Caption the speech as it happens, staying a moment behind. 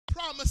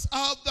promise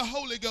of the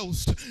Holy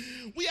Ghost.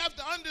 We have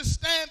to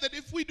understand that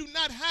if we do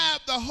not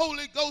have the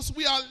Holy Ghost,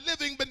 we are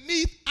living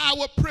beneath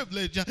our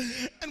privilege.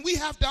 And we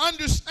have to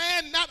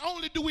understand not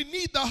only do we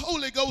need the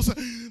Holy Ghost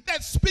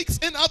that speaks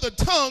in other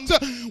tongues,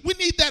 we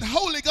need that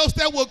Holy Ghost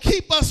that will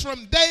keep us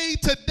from day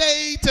to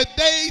day to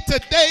day to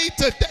day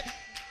to day.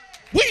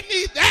 We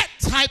need that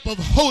type of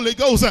Holy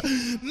Ghost,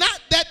 not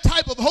that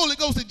type of Holy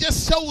Ghost that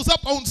just shows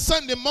up on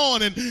Sunday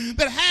morning,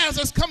 that has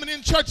us coming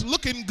in church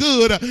looking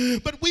good,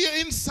 but we are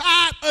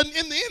inside,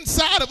 in the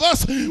inside of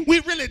us,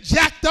 we really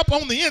jacked up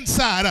on the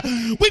inside.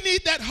 We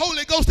need that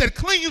Holy Ghost that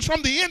cleans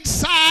from the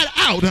inside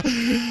out.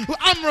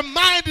 I'm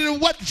reminded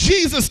of what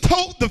Jesus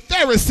told the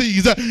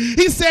Pharisees.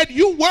 He said,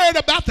 you worried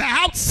about the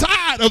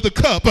outside of the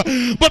cup,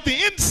 but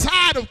the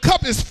inside of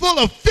cup is full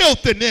of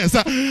filthiness.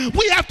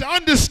 We have to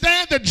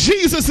understand that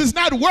Jesus is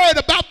not worried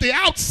about the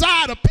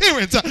outside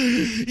appearance.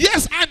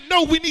 Yes, I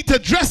know we need to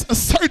dress a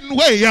certain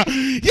way.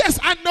 Yes,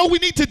 I know we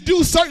need to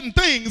do certain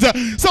things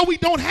so we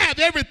don't have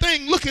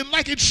everything looking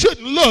like it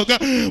shouldn't look.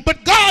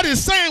 But God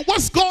is saying,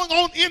 what's going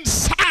on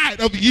inside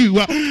of you?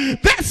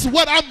 That's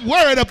what I'm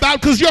worried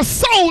about, because your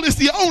soul is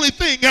the only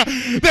thing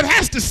that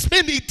has to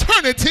spend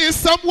eternity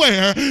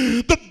somewhere.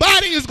 The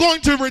body is going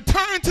to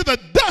return to the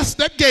dust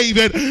that gave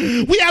it.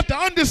 We have to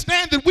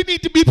understand that we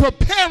need to be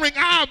preparing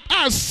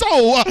our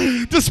soul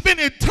to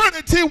spend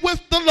eternity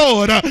with the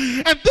Lord.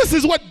 And this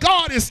is what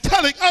God is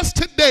telling us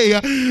today,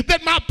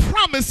 that my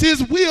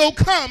promises will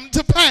come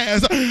to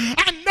pass.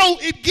 I know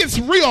it gets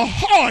real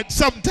hard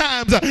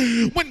sometimes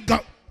when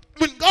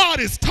God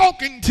is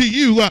talking to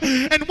you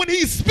and when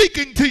he's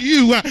speaking to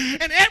you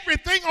and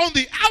everything on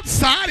the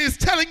outside is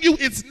telling you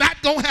it's not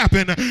going to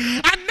happen.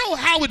 I know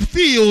how it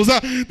feels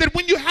that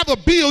when you have a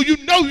bill, you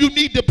know you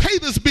need to pay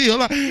this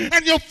bill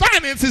and your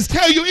finances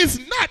tell you it's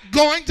not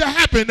going to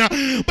happen.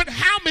 But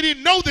how many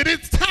know that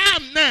it's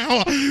time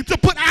now to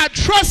put our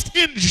trust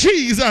in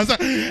Jesus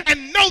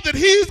and know that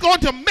he's going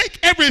to make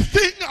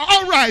everything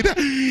all right?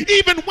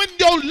 Even when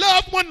your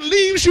loved one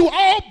leaves you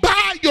all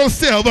by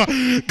yourself,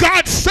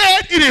 God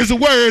said it is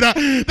word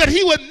that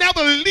he would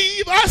never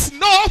leave us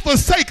nor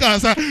forsake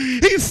us.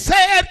 He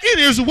said in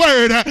his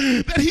word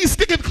that he's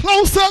sticking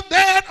closer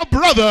than a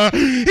brother.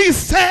 He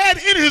said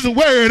in his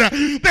word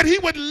that he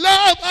would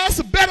love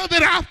us better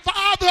than our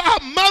father, our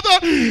mother.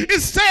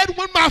 It said,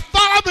 when my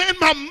father and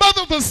my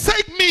mother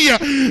forsake me,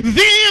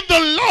 then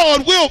the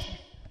Lord will.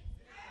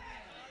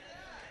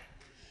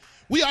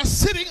 We are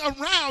sitting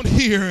around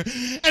here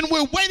and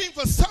we're waiting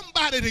for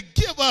somebody to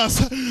give us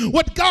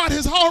what God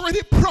has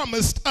already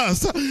promised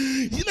us.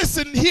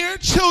 Listen here,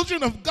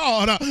 children of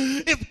God.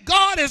 If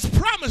God has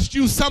promised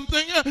you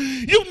something,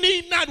 you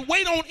need not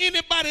wait on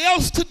anybody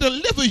else to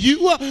deliver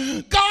you.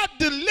 God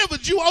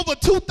delivered you over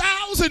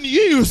 2,000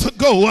 years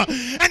ago,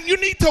 and you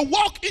need to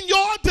walk in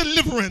your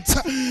deliverance.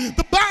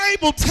 The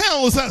Bible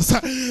tells us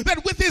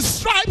that with his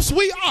stripes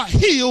we are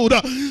healed.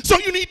 So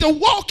you need to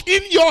walk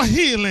in your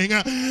healing.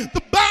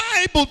 The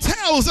Bible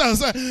tells us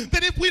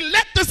that if we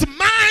let this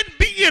mind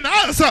be in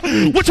us,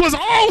 which was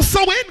also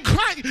in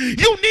Christ,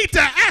 you need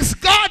to ask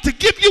God to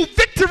give you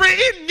victory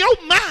in your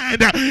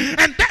mind.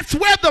 And that's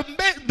where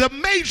the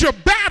major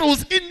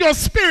battles in your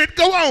spirit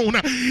go on,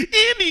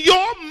 in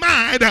your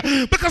mind,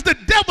 because the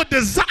devil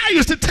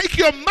desires to take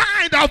your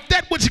mind off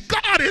that which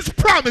God has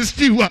promised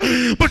you.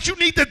 But you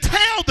need to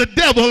tell the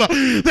devil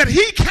that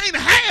he can't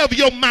have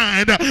your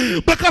mind,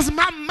 because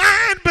my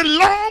mind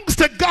belongs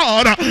to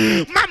God.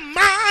 My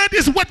mind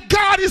is what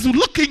God is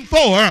looking for.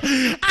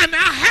 And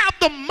I have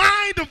the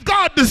mind of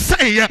God to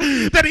say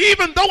that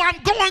even though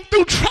I'm going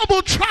through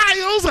trouble,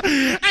 trials,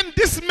 and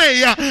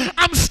dismay,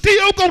 I'm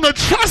still going to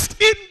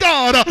trust in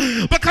God,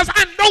 because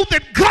I know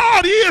that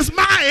God is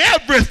my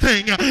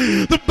everything.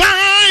 The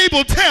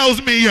Bible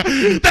tells me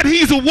that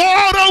he's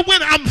water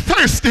when I'm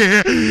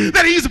thirsty,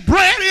 that he's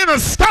bread in a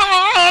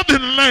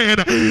starving land,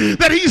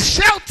 that he's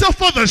shelter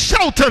for the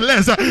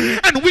shelterless.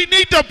 And we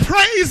need to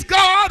praise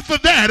God for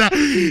that.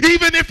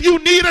 Even if you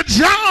need a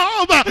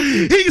job,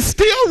 he's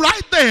still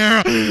right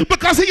there,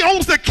 because he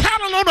owns the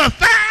cattle on a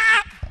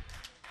thousand.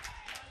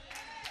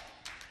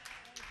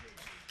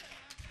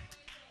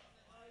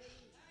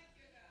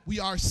 We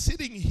are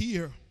sitting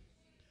here.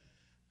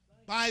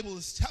 The Bible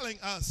is telling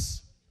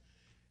us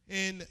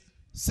in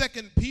 2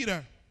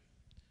 Peter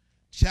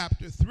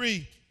chapter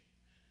 3